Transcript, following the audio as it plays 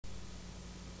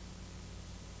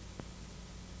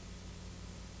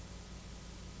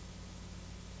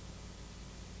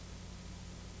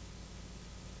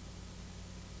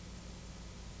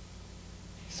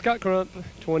Scott Crump,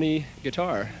 20,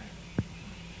 guitar.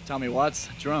 Tommy Watts,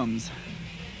 drums.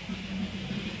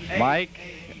 Mike,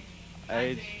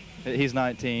 he's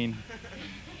 19.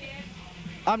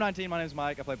 I'm 19, my name's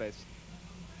Mike, I play bass.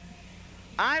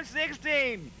 I'm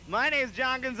 16. My name's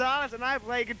John Gonzalez, and I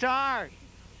play guitar.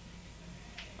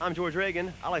 I'm George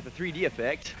Reagan. I like the 3D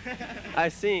effect. I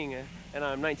sing, and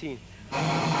I'm 19.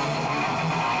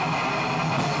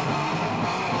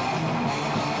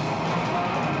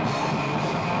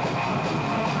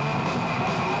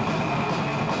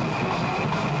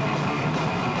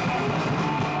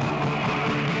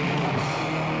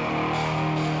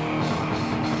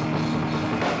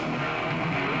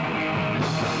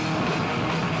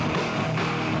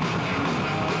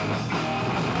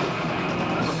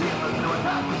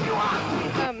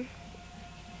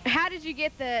 How did you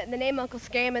get the name Uncle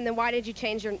Scam, and then why did you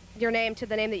change your name to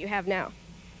the name that you have now?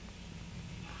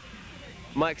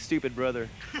 Mike's stupid brother.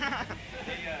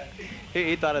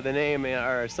 he thought of the name,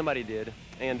 or somebody did,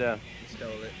 and Stole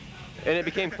it. and it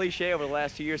became cliche over the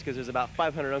last 2 years because there's about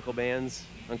 500 Uncle bands,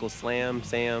 Uncle Slam,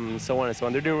 Sam, and so on and so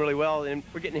on. They're doing really well, and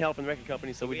we're getting help from the record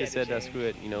company, so we just said, screw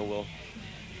it, you know, we'll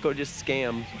go just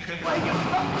Scam.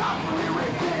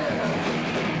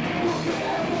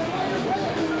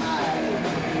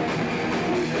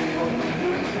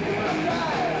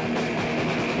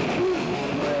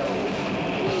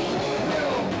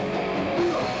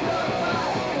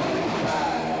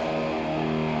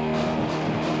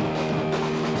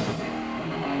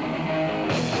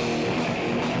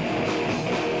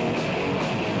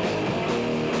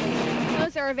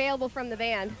 Those are available from the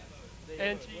band.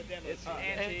 It's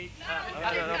Antiques.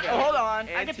 Oh, hold on.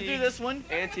 I get to do this one.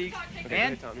 Antiques. Okay, go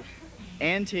ahead, Tommy.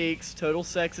 Antiques, Total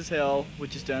Sex as Hell,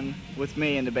 which is done with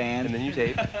me and the band. And the new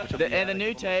tape. And a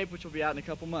new tape, which will be out in a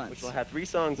couple months. Which will have 3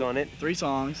 songs on it. 3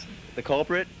 songs. The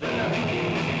Culprit.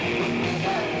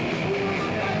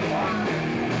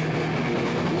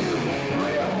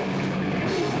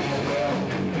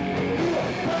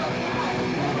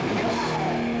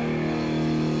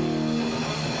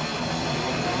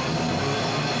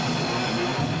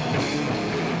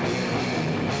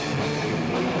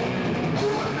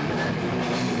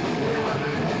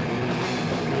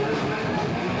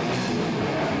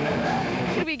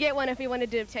 Could we get one if we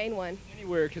wanted to obtain one?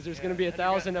 Anywhere, because there's going to be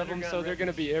 1,000 of them, so they're going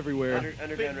to be everywhere.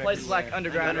 Underground Places records. like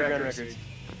Underground Records.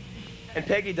 And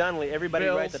Peggy Donnelly. Everybody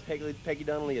Bills. writes a Peggy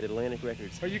Donnelly at Atlantic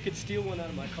Records. Or you could steal one out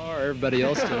of my car, everybody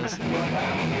else does.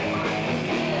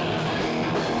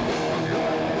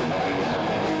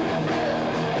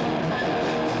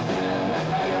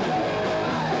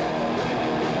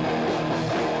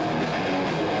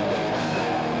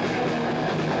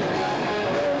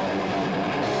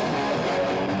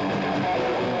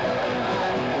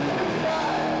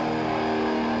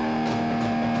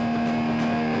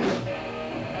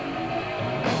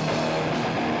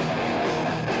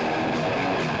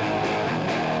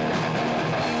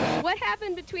 What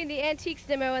happened between the Antiques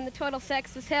demo and the Total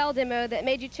Sex is Hell demo that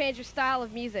made you change your style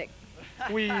of music?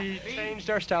 We changed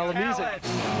our style of music.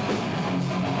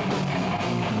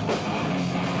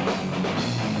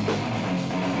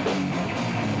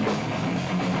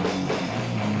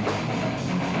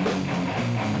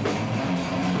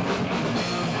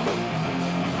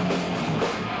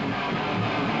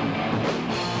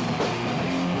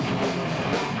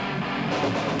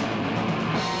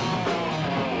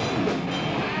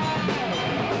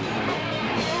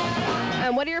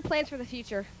 What are your plans for the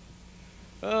future?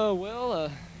 Well,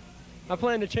 I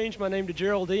plan to change my name to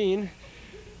Geraldine.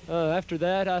 After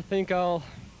that, I think I'll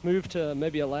move to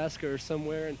maybe Alaska or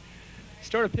somewhere and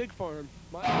start a pig farm.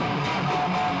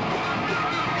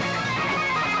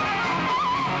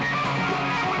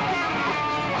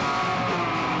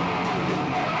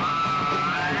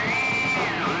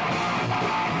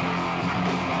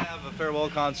 Have a farewell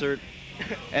concert,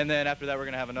 and then after that we're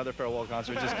going to have another farewell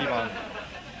concert. Just keep on.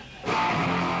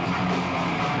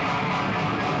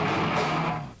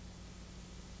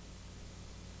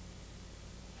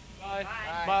 Bye.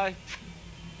 Bye.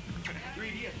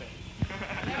 3D effect.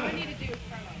 Now we need to do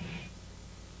promo.